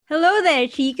there,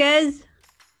 chicas!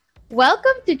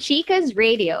 Welcome to Chica's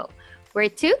Radio, where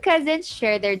two cousins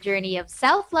share their journey of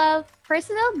self love,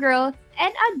 personal growth,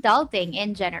 and adulting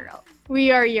in general.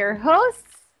 We are your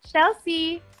hosts,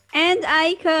 Chelsea, And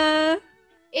Aika!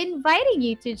 inviting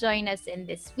you to join us in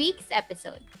this week's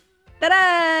episode.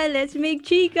 Tara! Let's make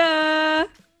chica!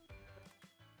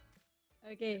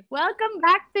 Okay. Welcome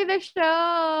back to the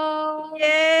show!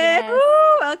 Yeah! Yes.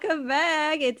 Woo! Welcome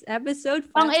back! It's episode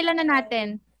 5. Pang ilan na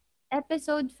natin?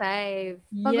 Episode 5.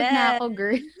 Pagod na Yes! ako,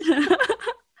 girl.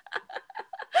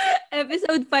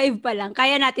 Episode 5 pa lang.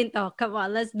 Kaya natin to. Come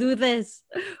on, let's do this.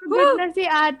 Pagod na si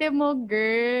ate mo,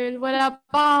 girl. Wala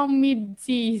pang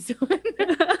mid-season.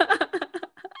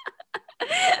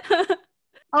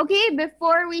 Okay,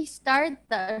 before we start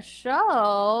the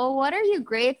show, what are you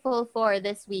grateful for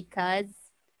this week, cuz?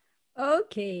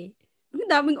 Okay. Ang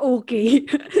daming okay.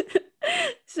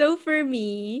 So for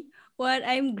me, what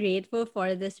I'm grateful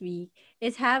for this week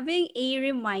is having a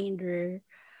reminder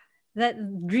that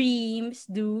dreams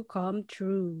do come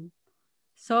true.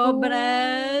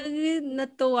 Sobrang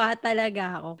natuwa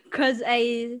talaga ako. Because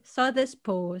I saw this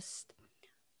post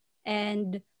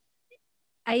and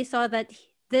I saw that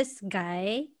this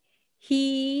guy,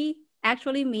 he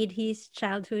actually made his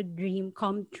childhood dream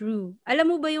come true. Alam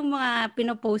mo ba yung mga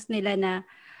pinopost nila na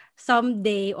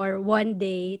someday or one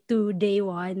day to day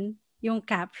one, yung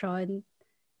caption?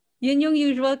 Yun yung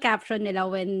usual caption nila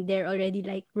when they're already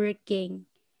like working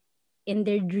in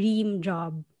their dream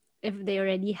job, if they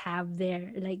already have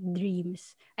their like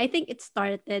dreams. I think it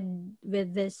started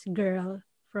with this girl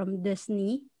from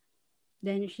Disney.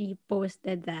 Then she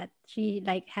posted that she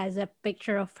like has a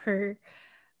picture of her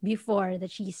before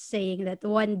that she's saying that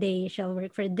one day she'll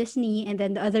work for Disney, and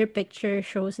then the other picture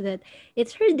shows that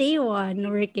it's her day one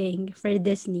working for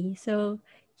Disney. So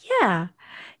yeah,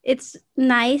 it's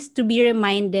nice to be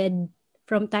reminded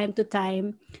from time to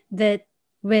time that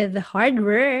with hard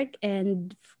work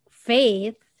and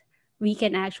faith, we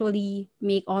can actually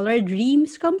make all our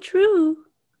dreams come true.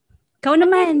 Ikaw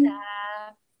naman.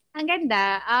 Ang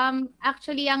ganda.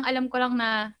 Actually, ang alam ko lang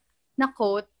na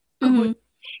quote, Mhm.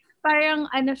 parang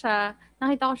ano siya,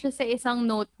 nakita ko siya sa isang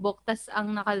notebook, tas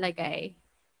ang nakalagay,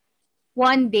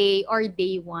 one day or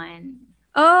day one.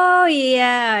 Oh,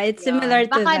 yeah. It's similar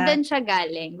to Baka that. dun siya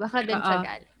galing.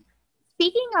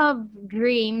 Speaking of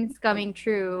dreams coming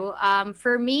true,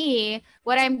 for me,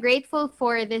 what I'm grateful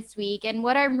for this week and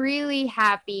what I'm really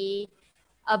happy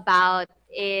about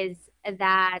is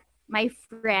that my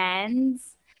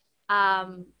friends,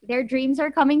 their dreams are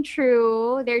coming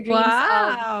true.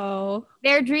 Wow.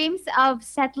 Their dreams of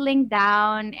settling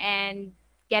down and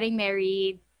getting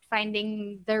married,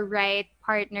 finding the right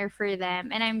partner for them.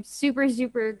 And I'm super,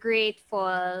 super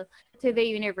grateful to the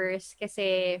universe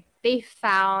kasi they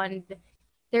found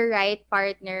the right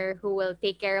partner who will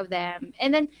take care of them.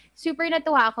 And then, super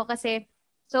natuwa ako kasi,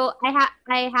 so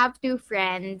I have two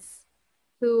friends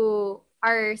who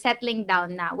are settling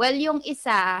down na. Well, yung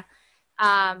isa,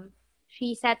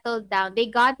 she settled down. They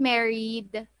got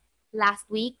married last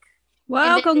week. Wow,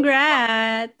 And then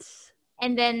congrats.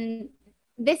 And then,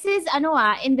 this is,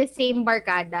 in the same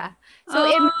barkada. So,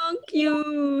 Oh,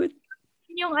 cute.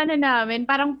 yung namin,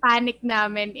 parang panic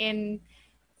namin in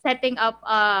setting up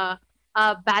a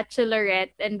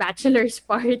bachelorette and bachelor's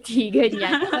party,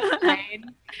 ganyan. Right?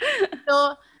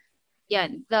 So,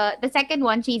 yun. The second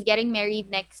one, she's getting married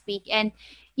next week. And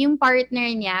yung partner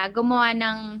niya, gumawa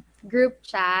ng group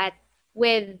chat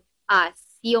with us,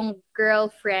 yung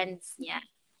girlfriends niya.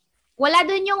 Wala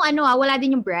dun yung wala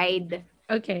din yung bride.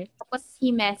 Okay. Tapos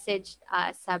he messaged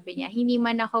us, sabi niya, hindi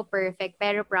man ako perfect,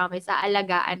 pero promise,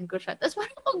 aalagaan ko siya. Tapos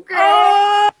parang, girl!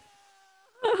 Oh!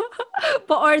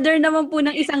 Pa-order naman po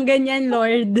ng isang ganyan,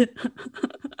 Lord.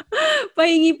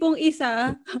 Pahingi pong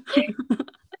isa.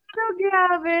 So,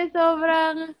 grabe.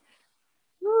 Sobrang,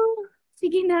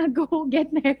 sige na, go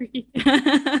get married.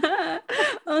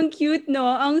 Ang cute, no?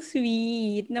 Ang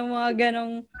sweet ng mga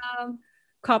ganong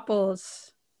couples.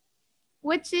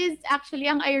 Which is actually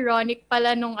ang ironic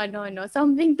pala nung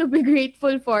something to be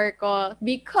grateful for ko.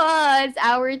 Because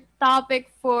our topic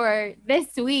for this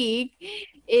week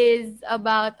is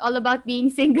all about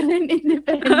being single and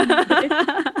independent.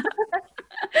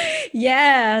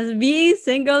 Yes, being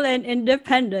single and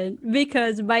independent.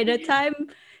 Because by the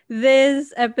time this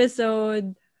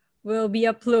episode will be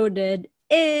uploaded,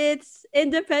 it's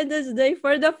Independence Day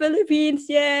for the Philippines.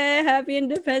 Yeah, happy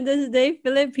Independence Day,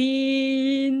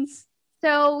 Philippines.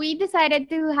 So we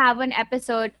decided to have an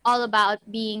episode all about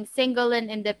being single and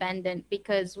independent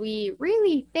because we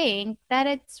really think that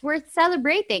it's worth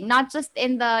celebrating, not just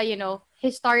in the,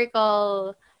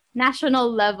 historical national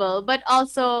level, but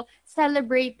also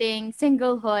celebrating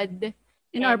singlehood.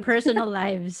 In our And personal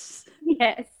lives.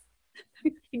 yes,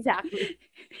 exactly.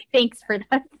 Thanks for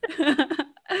that.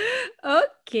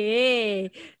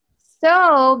 Okay.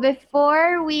 So,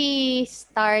 before we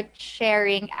start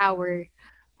sharing our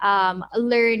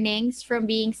learnings from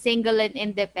being single and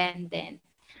independent,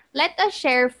 let us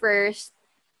share first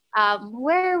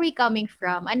where are we coming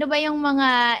from? Ano ba yung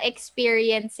mga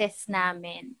experiences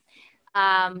namin?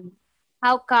 Um,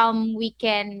 how come we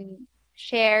can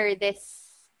share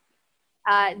these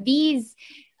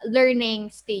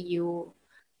learnings to you?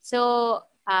 So,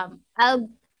 I'll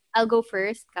go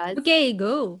first, cuz. Okay,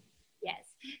 go. Yes.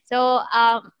 So,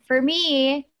 for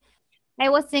me, I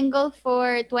was single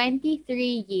for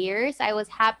 23 years. I was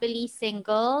happily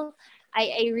single.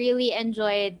 I really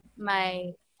enjoyed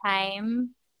my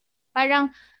time.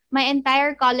 Parang my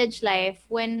entire college life,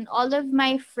 when all of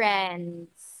my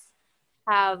friends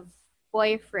have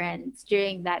boyfriends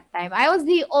during that time, I was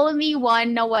the only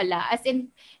one na wala. As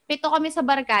in, 7 kami sa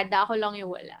barkada, ako lang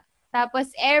yung wala.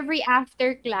 Tapos, every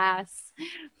after class,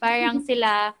 parang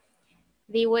sila,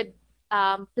 they would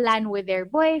plan with their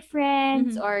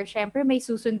boyfriends Mhm. or syempre may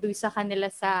susundo sa kanila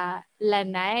sa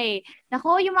lanay.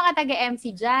 Nako, yung mga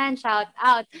taga-MC dyan, shout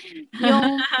out.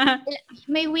 Yung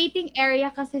may waiting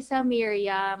area kasi sa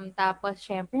Miriam. Tapos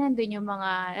syempre yun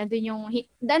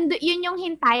yung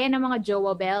hintayan ng mga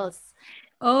Jowa Bells.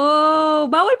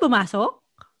 Oh, bawal pumasok?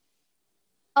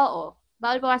 Oo,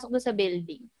 bawal pumasok doon sa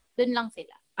building. Doon lang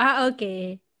sila. Ah,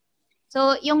 okay.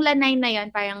 So, yung lanay na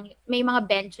yun, parang may mga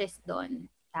benches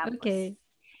doon. Tapos, Okay.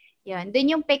 yun.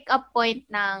 Doon yung pick-up point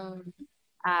ng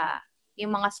ah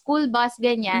yung mga school bus,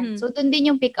 ganyan. Mhm. So, doon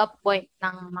din yung pick-up point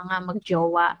ng mga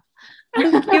magjowa.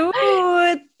 Ang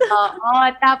cute! Oo.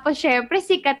 Tapos, syempre,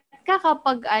 sikat ka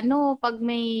kapag pag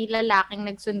may lalaking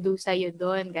nagsundo sa'yo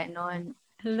doon, ganon.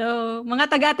 Hello.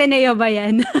 Mga taga-Ateneo ba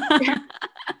yan?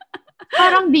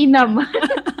 Parang di naman.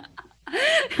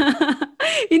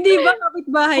 Hindi ba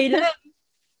kapitbahay lang?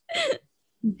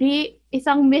 Di,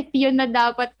 isang myth yun na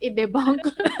dapat i-debunk.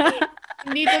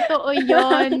 Hindi totoo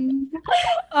yun.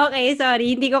 Okay,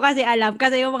 sorry. Hindi ko kasi alam.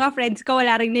 Kasi yung mga friends ko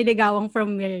wala ring nilligawang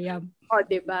from Miriam. O,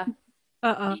 diba?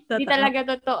 Oo, Hindi totoo. talaga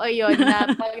totoo yun na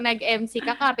pag nag-MC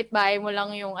ka, kapitbahay mo lang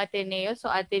yung Ateneo, so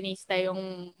Atenista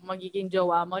yung magiging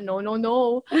jowa mo. No, no,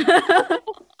 no.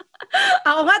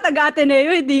 Ako nga,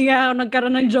 taga-Ateneo. Hindi nga ako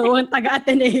nagkaroon ng jowang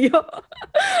taga-Ateneo.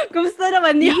 Kumusta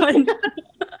naman yun?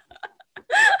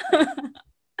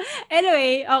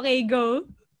 Anyway, okay, go.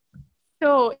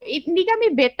 So, hindi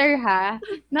kami bitter ha.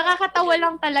 Nakakatawa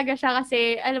lang talaga siya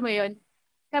kasi, alam mo yun,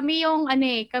 kami yung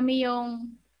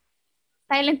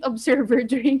silent observer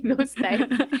during those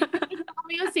times.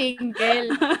 Kami yung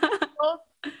single. So,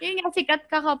 yun nga, sikat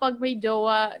ka kapag may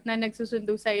jowa na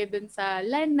nagsusundo sa'yo dun sa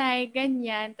lanay,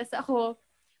 ganyan. Tapos ako,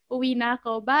 uwi na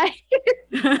ako, bye.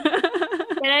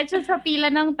 Diretso sa pila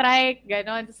ng trike,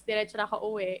 gano'n. Tapos diretso na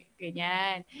ako uwi,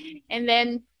 ganyan. And then,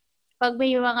 pag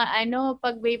may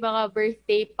mga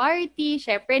birthday party,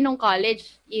 syempre nung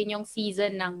college, yun yung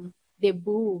season ng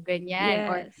debut, ganyan.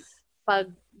 Or Yes. pag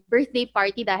birthday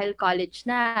party dahil college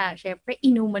na, syempre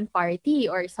inuman party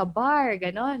or sa bar,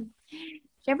 ganon.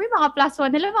 Syempre mga plus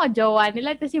one nila, mga jowa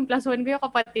nila, tapos yung plus one ko yung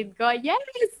kapatid ko. Yes!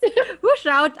 Woo,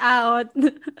 shout out.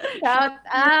 Shout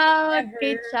out ever.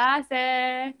 kay Chase.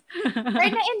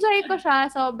 Pero na-enjoy ko siya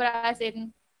sobra, as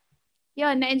in,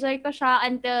 yun, na-enjoy ko siya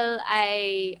until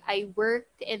I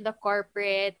worked in the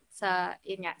corporate sa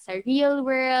real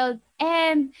world.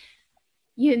 And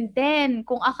yun din,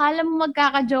 kung akala mo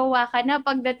magkakajowa ka na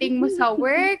pagdating mo sa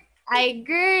work, ay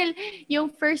girl, yung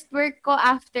first work ko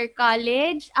after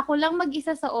college, ako lang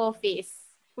mag-isa sa office.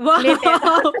 Wow!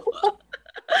 Literal.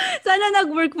 Sana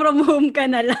nag-work from home ka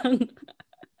na lang.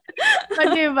 So,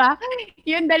 diba?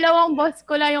 Yung dalawang boss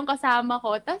ko lang yung kasama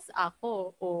ko, tas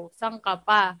ako, saan ka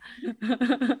pa?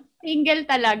 Single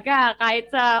talaga, kahit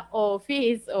sa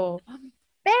office,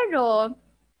 Pero,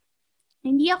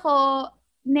 hindi ako,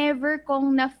 never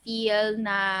kong na-feel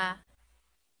na,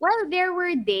 well, there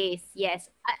were days, yes.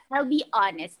 I'll be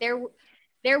honest.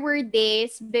 There were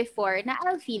days before na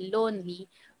I'll feel lonely.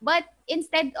 But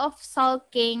instead of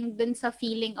sulking dun sa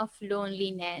feeling of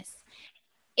loneliness,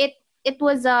 it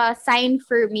was a sign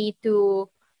for me to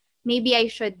maybe I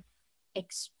should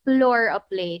explore a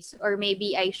place or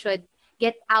maybe I should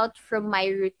get out from my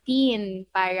routine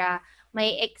para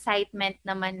may excitement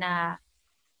naman na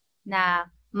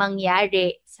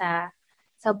mangyari sa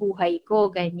buhay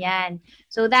ko, ganyan.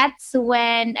 So that's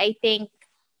when I think,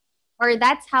 or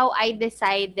that's how I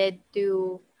decided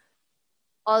to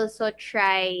also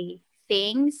try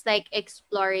things like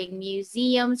exploring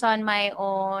museums on my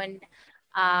own.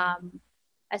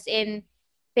 As in,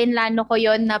 pinlano ko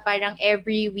yon na parang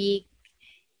every week,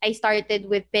 I started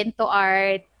with Pinto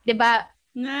Art. 'Di ba?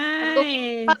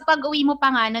 Nice. Pag-uwi mo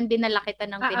pa nga nun, dinala kita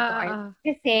ng Pinto Art.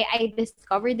 Kasi I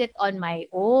discovered it on my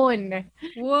own.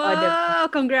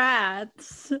 Wow,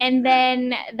 congrats. And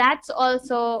then, that's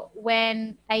also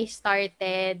when I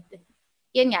started,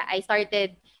 I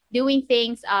started doing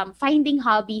things, finding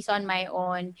hobbies on my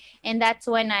own. And that's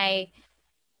when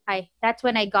that's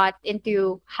when I got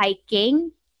into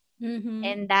hiking. Mm-hmm.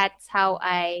 And that's how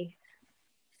I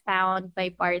found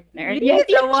my partner. Yes,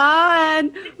 the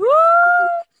one! Woo!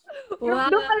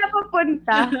 Wow! Doon pala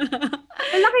papunta.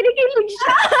 Wala, kinikilig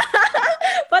siya.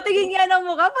 Patingin nga ng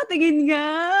mukha, patingin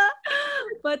nga.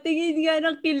 Patingin nga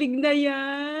ng kilig na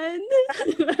yan.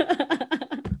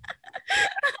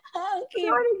 Okay.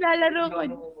 Ano naglalaro ko?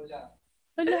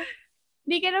 Wala.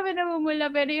 Hindi ka naman namumula,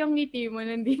 pero yung ngiti mo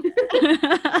nandito.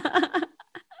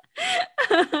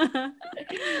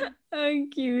 Ang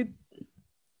cute.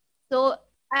 So,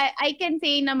 I can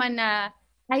say naman na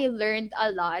I learned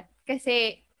a lot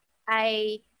kasi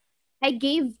I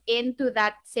gave in to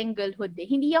that singlehood.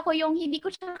 Hindi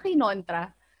ko siya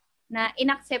kinontra, na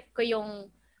inaccept ko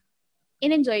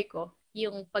in-enjoy ko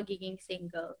yung pagiging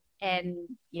single. And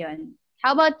yun.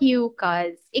 How about you,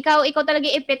 Kaz? Ikaw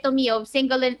talaga epitome of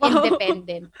single and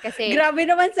independent. Kasi grabe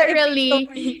naman sa really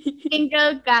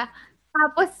single ka.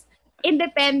 Tapos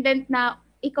independent na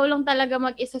ikaw lang talaga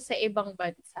mag-isa sa ibang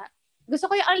bansa. Gusto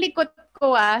ko yung ang likot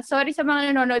ko Sorry sa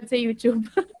mga nanonood sa YouTube.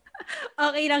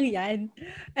 Okay lang yan.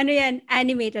 Ano yan?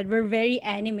 Animated. We're very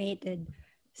animated.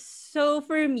 So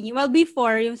for me,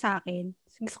 before yung sa akin,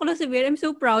 gusto ko lang sabihin, I'm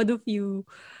so proud of you.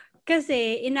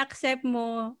 Kasi inaccept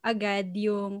mo agad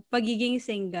yung pagiging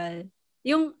single.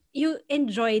 You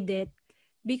enjoyed it.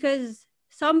 Because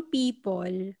some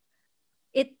people,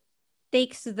 it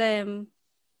takes them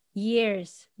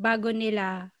years bago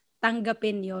nila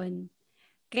tanggapin yon.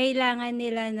 Kailangan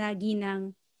nila na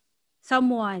ginang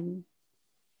someone.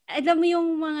 Alam mo yung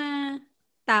mga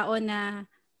tao na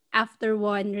after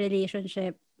one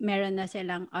relationship, meron na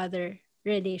silang other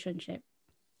relationship.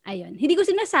 Ayun. Hindi ko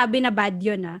sinasabi na bad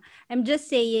yun I'm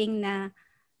just saying na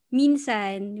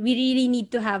minsan, we really need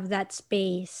to have that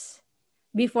space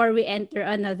before we enter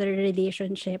another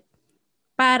relationship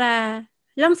para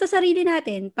lang sa sarili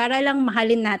natin, para lang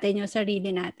mahalin natin yung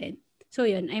sarili natin. So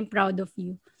yun, I'm proud of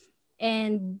you.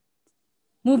 And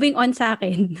moving on sa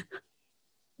akin,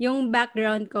 yung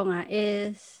background ko nga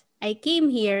is I came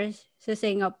here sa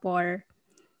Singapore.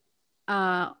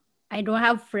 I don't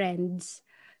have friends.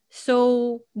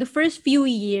 So, the first few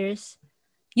years,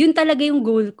 yun talaga yung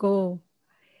goal ko.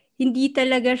 Hindi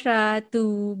talaga siya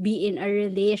to be in a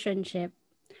relationship,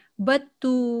 but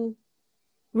to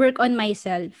work on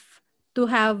myself, to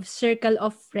have circle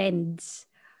of friends.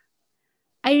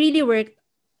 I really worked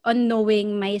on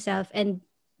knowing myself and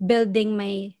building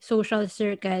my social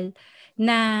circle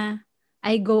na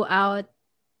I go out.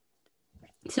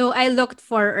 So, I looked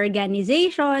for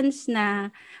organizations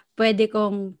na pwede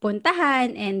kong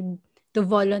puntahan and to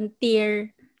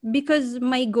volunteer because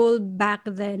my goal back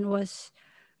then was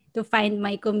to find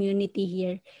my community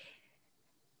here.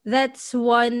 That's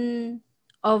one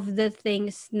of the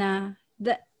things na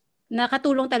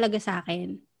nakatulong talaga sa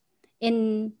akin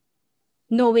in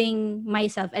knowing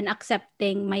myself and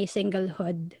accepting my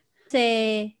singlehood.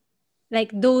 Kasi like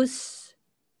those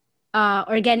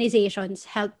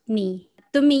organizations helped me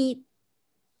to meet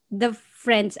the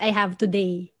friends I have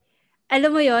today.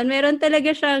 Alam mo yon, meron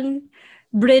talaga siyang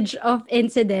bridge of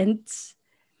incidents.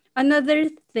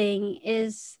 Another thing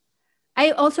is,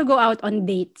 I also go out on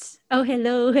dates. Oh,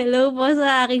 hello po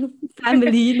sa aking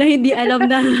family na hindi alam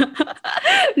na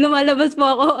lumalabas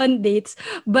po ako on dates.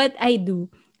 But I do.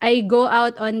 I go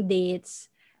out on dates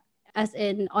as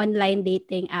in online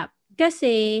dating app.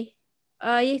 Kasi,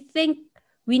 I think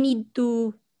we need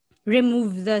to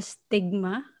remove the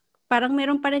stigma. Parang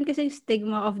meron pa rin kasi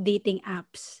stigma of dating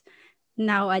apps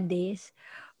nowadays,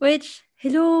 which,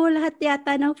 hello, lahat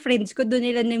yata ng friends ko, doon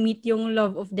nila na-meet yung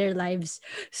love of their lives.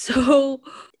 So,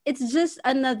 it's just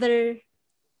another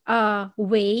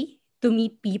way to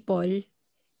meet people.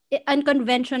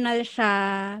 Unconventional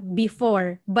siya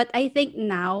before, but I think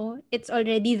now, it's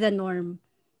already the norm.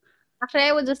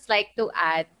 Actually, I would just like to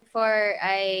add, before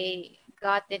I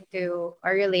got into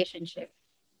a relationship,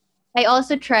 I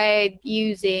also tried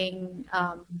using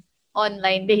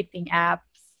online dating apps.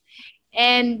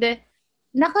 And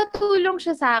nakatulong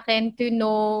siya sa akin to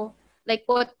know like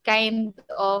what kind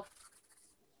of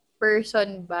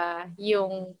person ba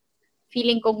yung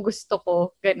feeling kong gusto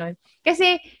ko, ganun.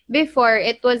 Kasi before,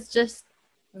 it was just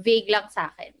vague lang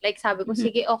sa akin. Like sabi ko,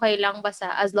 sige, okay lang basta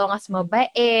as long as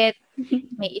mabait,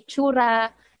 may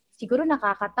itsura, siguro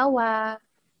nakakatawa,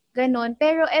 ganun.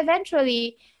 Pero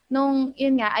eventually,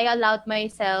 yun nga, I allowed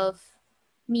myself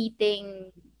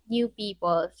meeting new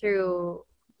people through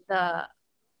the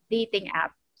dating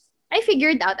apps. I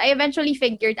eventually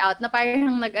figured out na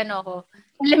parang nag-ano ko,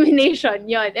 elimination,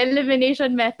 yon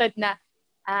elimination method na,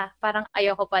 parang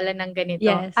ayoko pala ng ganito.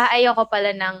 Yes. Ayoko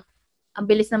pala ng, ang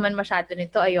bilis naman masyado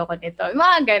nito, ayoko nito.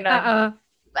 Mga ganon. Oo.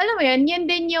 Alam mo yun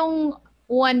din yung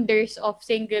wonders of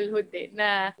singlehood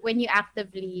na when you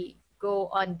actively go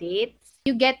on dates,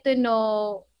 you get to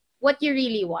know what you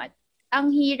really want.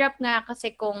 Ang hirap nga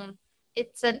kasi kung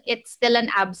it's still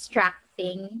an abstract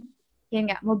thing.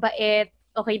 Yan nga, mabait,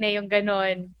 okay na yung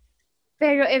ganon.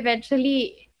 Pero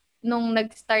eventually, nung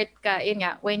nag-start ka, yun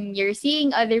nga, when you're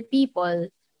seeing other people,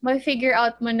 ma-figure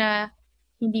out mo na,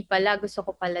 hindi pala, gusto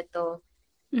ko pala to.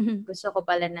 Gusto ko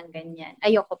pala ng ganyan.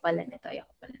 Ayoko pala nito,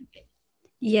 ayoko pala ng ganyan.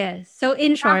 Yes. So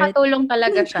in short, nakakatulong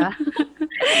talaga siya.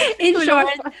 in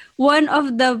short, one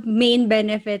of the main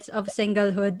benefits of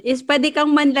singlehood is pwede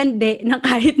kang manlandi ng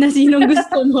kahit na sinong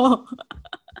gusto mo.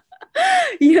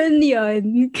 yun.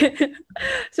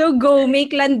 So go,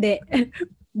 make landi.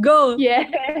 Go. Yes.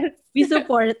 We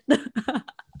support.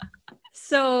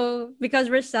 So, because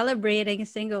we're celebrating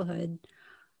singlehood,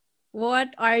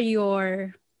 what are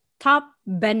your top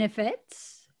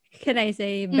benefits? Can I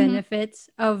say benefits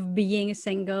of being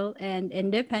single and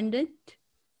independent?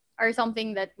 Or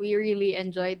something that we really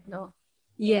enjoyed, no?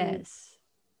 Yes.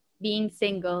 Being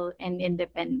single and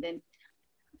independent.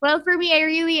 Well, for me, I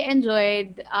really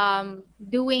enjoyed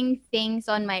doing things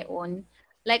on my own.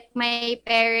 Like, my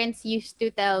parents used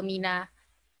to tell me na,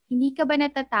 hindi ka ba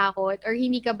natatakot or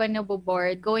hindi ka ba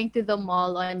nabobored going to the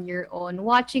mall on your own,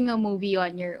 watching a movie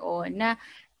on your own? Na,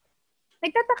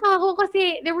 nagtataka ako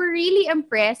kasi they were really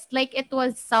impressed. Like, it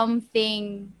was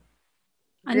something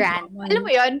grand. Alam mo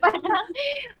yun? Parang,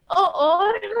 oo,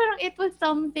 parang it was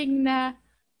something na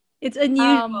it's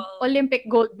unusual. Olympic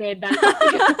gold medal.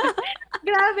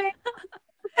 Grabe.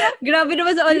 Grabe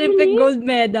naman sa Olympic gold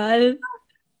medal.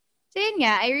 So yun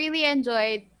nga, I really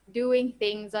enjoyed doing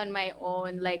things on my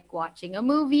own, like watching a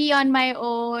movie on my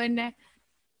own,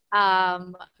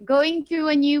 going to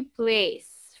a new place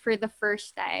for the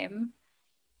first time,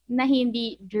 na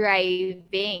hindi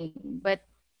driving, but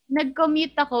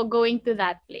nag-commute ako going to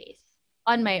that place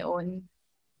on my own.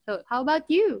 So, how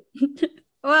about you?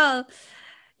 Well,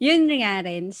 yun nga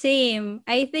rin. Same.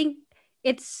 I think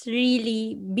it's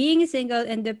really being single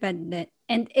independent,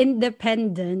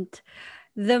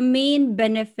 the main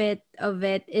benefit of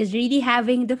it is really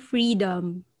having the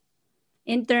freedom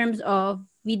in terms of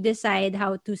we decide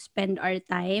how to spend our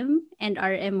time and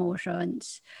our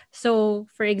emotions. So,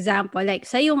 for example, like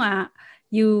sa'yo nga,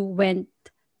 you went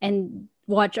and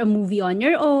watched a movie on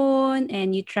your own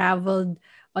and you traveled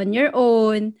on your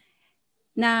own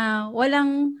na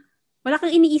wala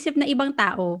kang iniisip na ibang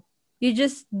tao. You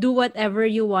just do whatever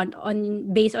you want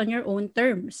based on your own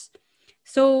terms.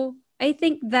 So, I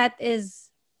think that is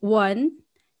one.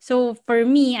 So for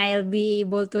me, I'll be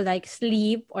able to like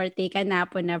sleep or take a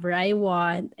nap whenever I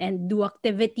want and do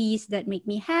activities that make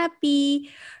me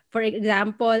happy. For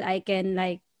example, I can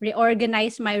like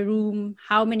reorganize my room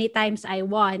how many times I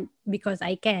want because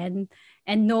I can,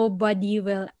 and nobody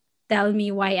will tell me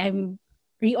why I'm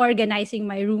reorganizing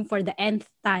my room for the nth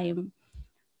time.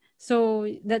 So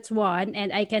that's one.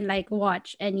 And I can like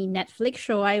watch any Netflix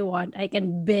show I want. I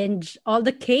can binge all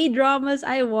the K-dramas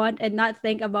I want and not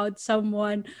think about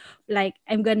someone. Like,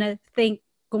 I'm gonna think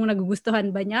kung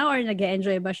nagugustuhan ba niya or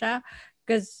nag-enjoy ba siya.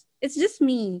 Because it's just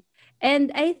me.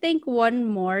 And I think one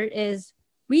more is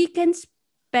we can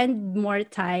spend more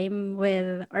time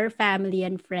with our family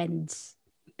and friends.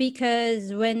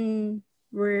 Because when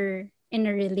we're in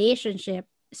a relationship,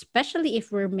 especially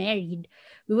if we're married,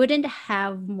 we wouldn't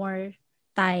have more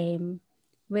time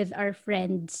with our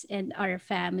friends and our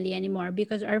family anymore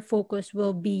because our focus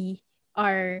will be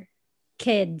our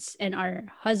kids and our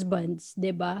husbands,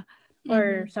 diba?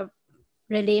 Or some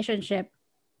relationship,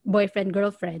 boyfriend,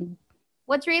 girlfriend.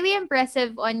 What's really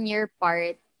impressive on your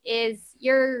part is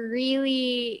you're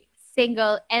really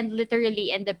single and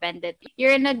literally independent.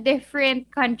 You're in a different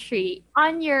country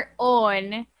on your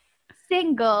own,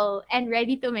 single and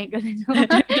ready to mingle.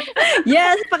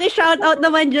 Yes, paki-shout out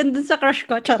naman dyan dun sa crush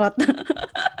ko. Charot.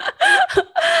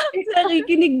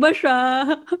 Nakikinig ba siya?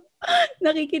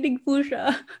 Nakikinig po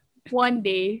siya. One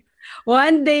day.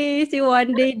 One day. Si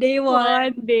One Day, day one.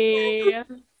 One day.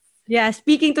 Yeah,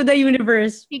 speaking to the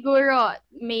universe. Siguro,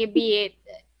 maybe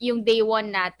yung day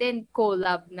one natin,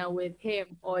 collab na with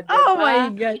him. O, diba? Oh my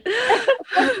God.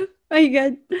 My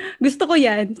God. Gusto ko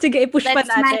yan. Sige, i-push pa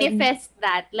natin.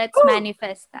 Let's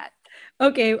manifest that.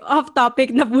 Okay, off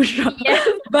topic na po siya. Yes,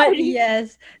 But sorry. yes,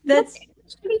 But that's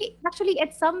actually,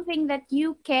 it's something that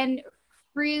you can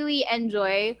freely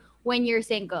enjoy when you're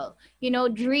single. You know,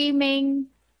 dreaming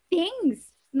things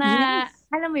na, yes.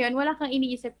 alam mo yun, wala kang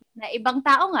iniisip na ibang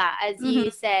tao nga, as Mhm. you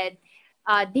said,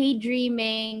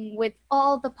 daydreaming with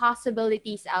all the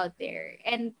possibilities out there.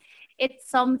 And it's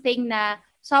something na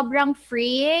sobrang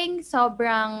freeing,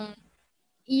 sobrang,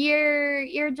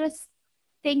 you're just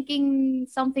thinking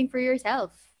something for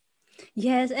yourself.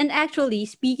 Yes, and actually,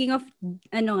 speaking of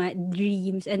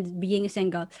dreams and being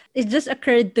single, it just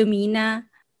occurred to me na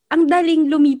ang daling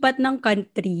lumipat ng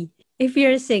country if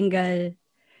you're single.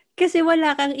 Kasi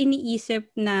wala kang iniisip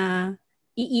na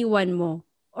iiwan mo.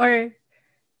 Or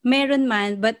meron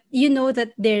man, but you know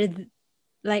that they're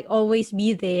like always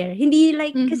be there. Hindi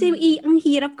like, kasi Mm-hmm. ang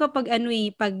hirap kapag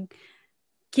pag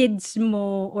kids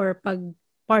mo or pag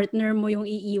partner mo yung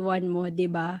iiwan mo, 'di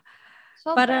ba?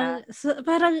 Sobra.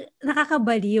 Parang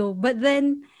nakakabaliw. But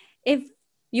then, if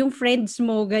yung friends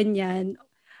mo ganyan,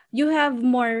 you have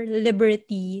more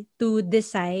liberty to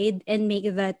decide and make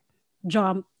that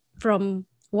jump from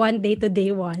one day to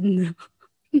day one.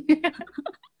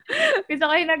 Gusto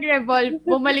ko yung nag-revolve,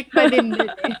 bumalik pa din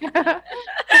dun eh.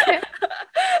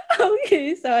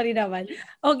 Okay, sorry naman.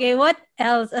 Okay, what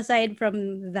else aside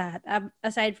from that?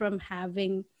 Aside from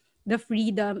having the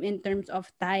freedom in terms of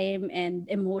time and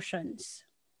emotions?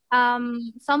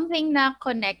 Something na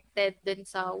connected dun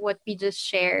sa what we just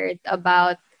shared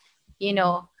about, you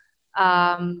know,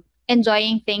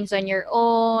 enjoying things on your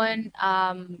own,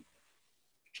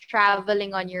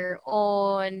 traveling on your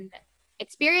own,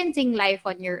 experiencing life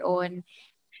on your own.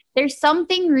 There's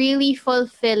something really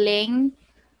fulfilling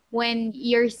when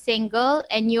you're single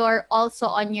and you're also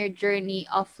on your journey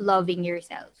of loving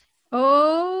yourself.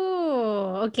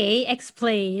 Oh, okay.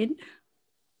 Explain.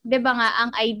 'Di ba nga,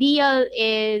 ang ideal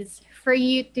is for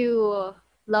you to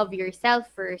love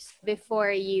yourself first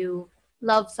before you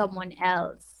love someone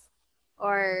else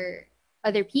or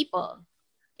other people.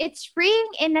 It's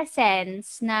freeing in a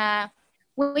sense na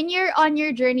when you're on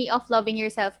your journey of loving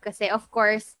yourself kasi of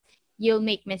course you'll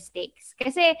make mistakes.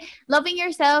 Kasi loving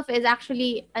yourself is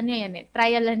actually ano yan eh,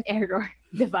 trial and error,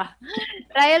 'di ba?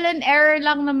 Trial and error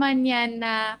lang naman yan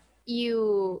na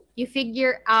you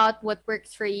figure out what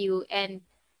works for you and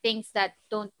things that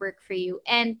don't work for you.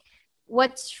 And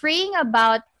what's freeing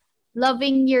about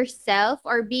loving yourself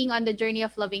or being on the journey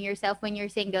of loving yourself when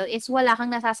you're single is wala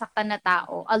kang nasasaktan na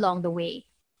tao along the way.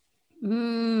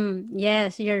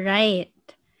 Yes, you're right.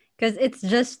 Because it's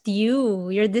just you.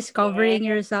 You're discovering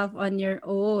Yeah. yourself on your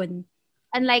own.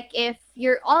 Unlike if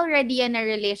you're already in a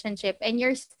relationship and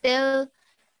you're still,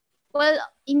 well,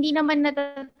 hindi naman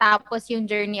natatapos yung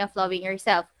journey of loving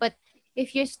yourself. But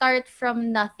if you start from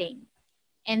nothing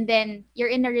and then you're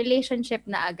in a relationship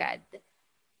na agad,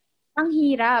 ang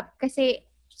hirap kasi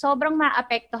sobrang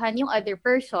maapektuhan yung other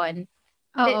person.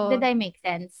 Did Oo. I make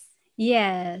sense?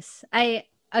 Yes, I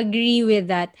agree with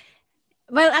that.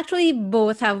 Well, actually,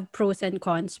 both have pros and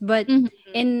cons. But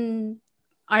Mm-hmm. in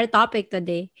our topic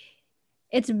today,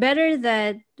 it's better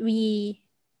that we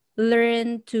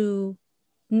learn to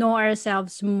know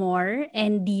ourselves more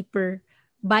and deeper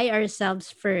by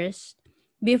ourselves first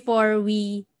before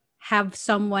we have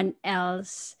someone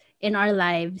else in our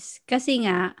lives. Kasi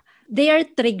nga, they are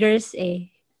triggers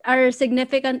eh. Our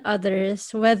significant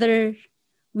others, whether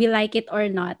we like it or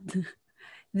not,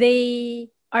 they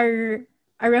are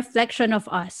a reflection of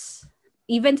us.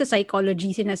 Even sa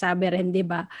psychology, sinasabi rin, di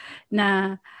ba,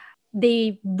 na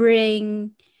they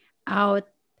bring out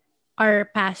our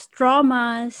past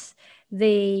traumas,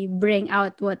 they bring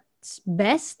out what's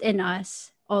best in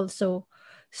us also.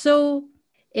 So,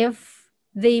 if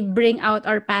they bring out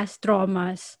our past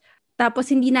traumas,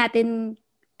 tapos hindi natin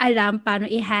alam paano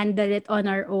i-handle it on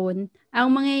our own,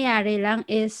 ang mangyayari lang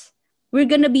is we're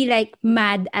gonna be like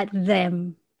mad at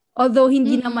them. Although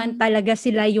hindi naman Mm-mm. talaga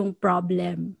sila yung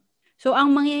problem. So,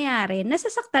 ang mangyayari,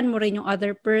 nasasaktan mo rin yung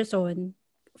other person.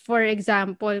 For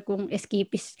example, kung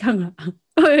escapist ka nga.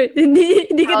 hindi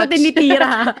kita Ouch.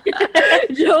 tinitira.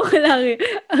 Joke lang eh.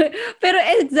 Pero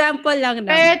example lang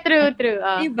naman. Pero true.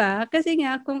 Diba? Kasi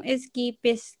nga, kung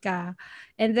escapist ka,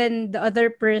 and then the other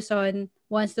person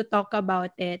wants to talk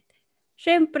about it,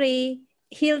 syempre,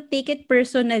 he'll take it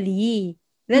personally.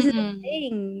 That's the Mm-mm.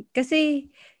 thing. Kasi,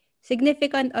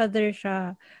 significant other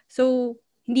siya. So,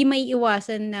 hindi may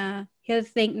iwasan na he'll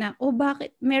think na, oh,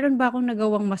 bakit? Meron ba akong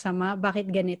nagawang masama? Bakit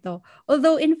ganito?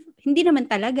 Although, hindi naman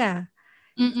talaga.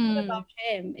 It's not Mm-mm. about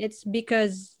him. It's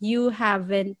because you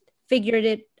haven't figured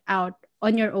it out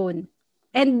on your own.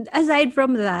 And aside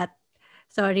from that,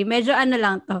 Sorry, medyo ano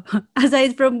lang to.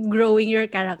 Aside from growing your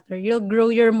character, you'll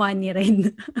grow your money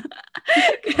rin.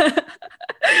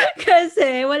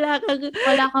 Kasi Wala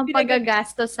kang pinag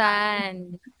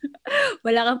paggagastosan.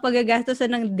 wala kang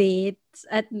paggagastosan ng dates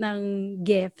at ng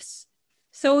gifts.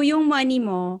 So, yung money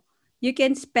mo, you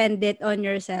can spend it on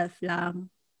yourself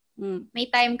lang. Mm. May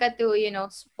time ka to,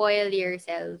 spoil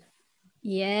yourself.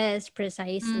 Yes,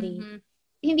 precisely. Mhm.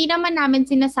 Hindi naman namin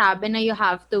sinasabi na you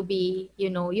have to be, you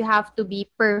have to be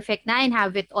perfect na and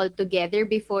have it all together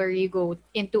before you go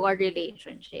into a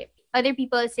relationship. Other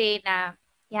people say na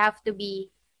you have to be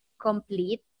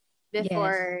complete Yes.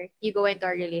 before you go into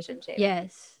a relationship.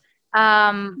 Yes.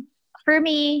 For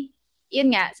me,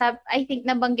 yun nga, I think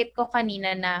nabanggit ko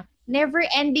kanina na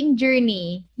never-ending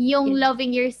journey yung Yes.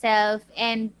 loving yourself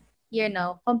and,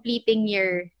 completing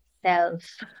yourself.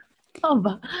 Oh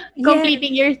ba? Yes.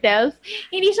 Completing yourself.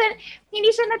 Hindi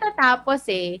siya natatapos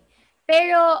eh.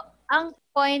 Pero ang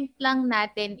point lang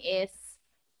natin is,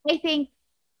 I think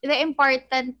the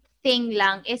important thing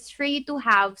lang is for you to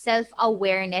have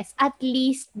self-awareness, at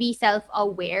least be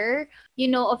self-aware,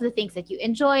 of the things that you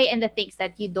enjoy and the things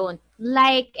that you don't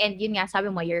like. And yun nga, sabi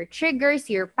mo, your triggers,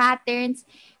 your patterns.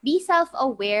 Be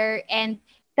self-aware and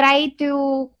try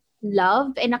to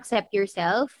love and accept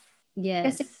yourself.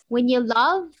 Yes. Kasi when you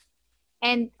love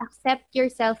and accept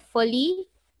yourself fully,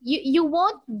 you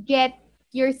won't get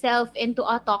yourself into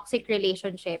a toxic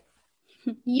relationship.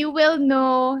 You will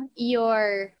know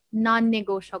your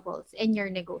non-negotiables and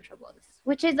your negotiables,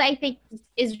 which is, I think,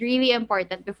 is really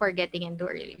important before getting into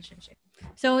a relationship.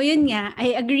 So, yun nga,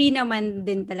 I agree naman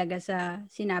din talaga sa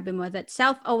sinabi mo that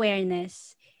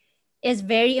self-awareness is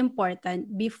very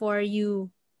important before you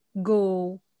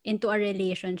go into a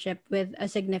relationship with a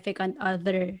significant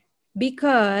other.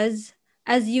 Because,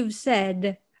 as you've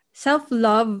said,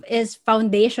 self-love is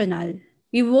foundational.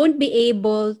 We won't be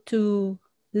able to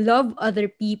love other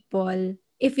people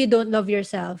if you don't love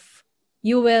yourself.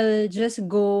 You will just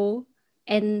go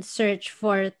and search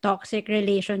for toxic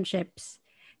relationships.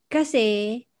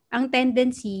 Kasi, ang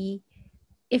tendency,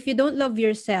 if you don't love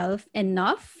yourself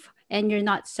enough and you're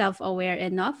not self-aware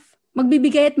enough,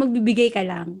 magbibigay ka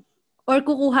lang. Or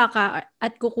kukuha ka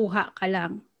at kukuha ka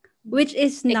lang. Which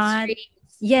is not,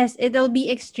 Extremes. yes, it'll be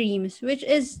extremes, which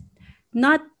is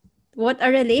not what a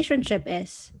relationship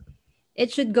is.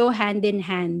 It should go hand in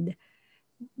hand.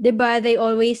 'Di ba? They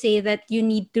always say that you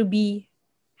need to be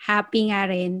happy nga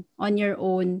rin on your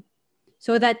own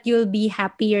so that you'll be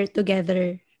happier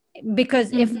together. Because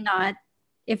if not,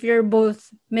 if you're both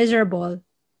miserable,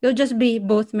 you'll just be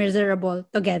both miserable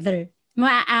together.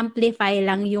 Ma-amplify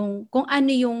lang yung kung ano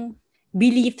yung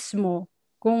beliefs mo,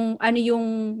 kung ano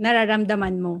yung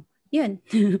nararamdaman mo. Yun.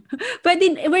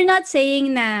 Pwede, we're not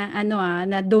saying na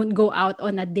na don't go out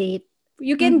on a date.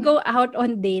 You can go out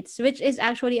on dates, which is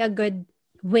actually a good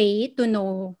way to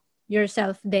know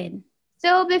yourself then.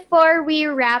 So before we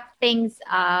wrap things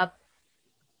up,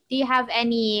 do you have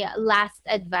any last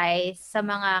advice sa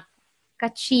mga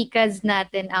kachikas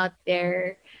natin out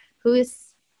there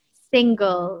who's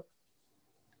single?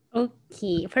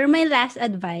 Okay. For my last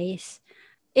advice,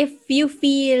 if you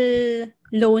feel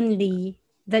lonely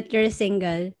that you're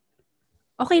single,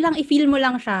 okay lang, i-feel mo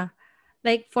lang siya.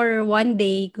 Like for one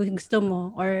day, kung gusto mo,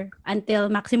 or until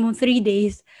maximum 3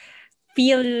 days,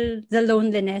 feel the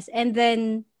loneliness and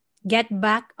then get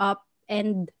back up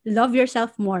and love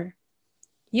yourself more.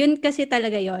 Yun kasi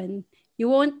talaga yon. You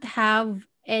won't have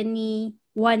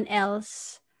anyone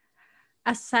else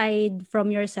aside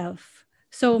from yourself.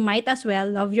 So might as well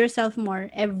love yourself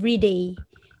more every day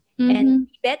and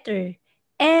be better.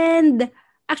 And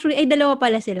actually, ay dalawa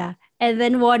pala sila. And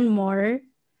then one more,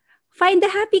 find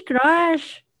a happy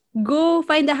crush. Go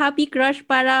find a happy crush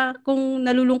para kung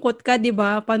nalulungkot ka, 'di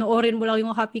ba? Panoorin mo lang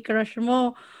yung happy crush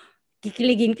mo.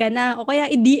 Kikiligin ka na. O kaya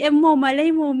i-DM mo,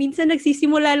 malay mo. Minsan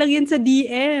nagsisimula lang yan sa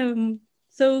DM.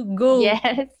 So, go.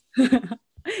 Yes.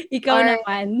 Ikaw Or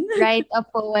naman. write a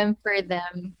poem for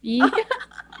them.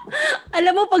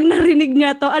 Alam mo, pag narinig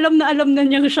niya to, alam na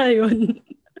niya siya yun.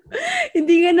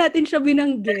 Hindi nga natin siya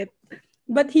binanggit.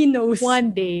 But he knows.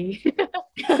 One day.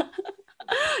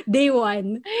 Day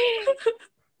one.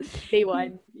 Day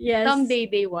one. Yes. Someday,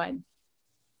 day one.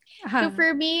 So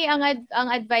for me, ang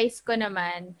advice ko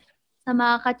naman sa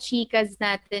mga kachikas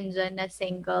natin dyan na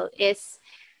single is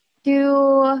to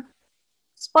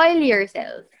spoil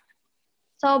yourself.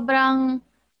 Sobrang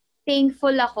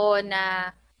thankful ako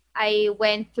na I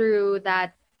went through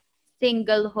that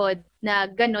singlehood na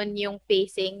ganun yung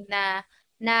pacing na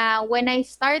when I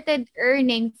started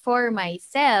earning for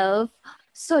myself,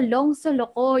 sulong-sulo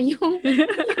ko yung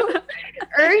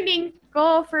earnings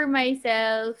ko for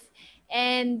myself.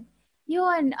 And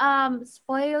yun,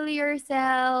 spoil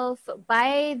yourself,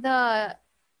 buy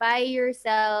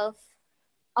yourself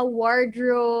a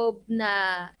wardrobe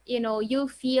na, you'll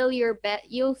feel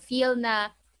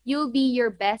na you'll be your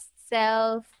best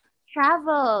self.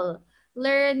 Travel,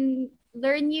 learn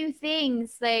new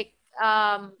things like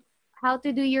how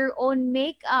to do your own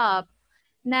makeup,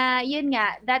 na yun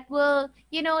nga, that will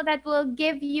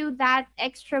give you that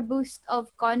extra boost of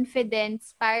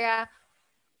confidence para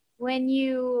when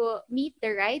you meet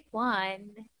the right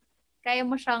one, kaya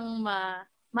mo siyang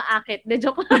maakit. De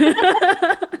joke lang.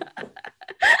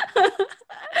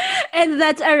 And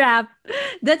that's a wrap.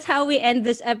 That's how we end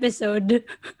this episode.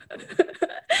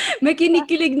 May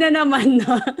kinikilig na naman,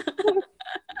 no?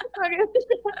 Sorry.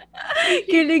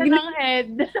 Kilig Siya na, ng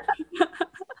head.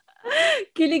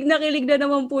 kilig na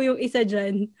naman po yung isa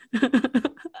dyan.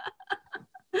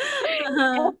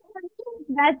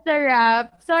 That's a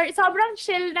wrap. Sorry, sobrang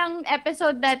chill ng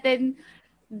episode natin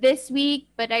this week,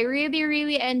 but I really,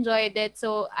 really enjoyed it.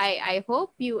 So I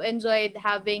hope you enjoyed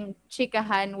having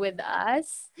Chikahan with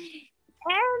us.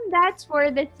 And that's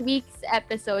for this week's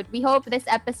episode. We hope this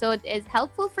episode is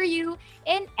helpful for you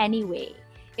in any way.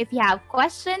 If you have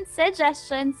questions,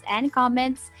 suggestions, and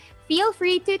comments, feel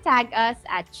free to tag us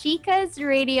at Chicas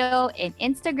Radio in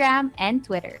Instagram and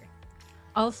Twitter.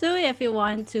 Also, if you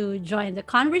want to join the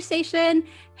conversation,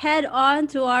 head on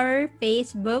to our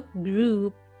Facebook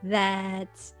group.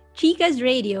 That's Chicas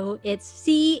Radio. It's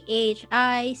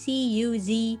CHICUZ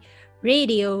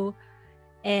Radio.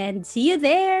 And see you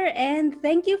there. And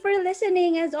thank you for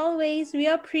listening. As always, we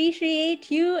appreciate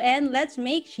you. And let's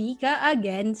make Chica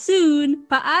again soon.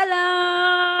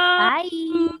 Paalam!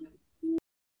 Bye!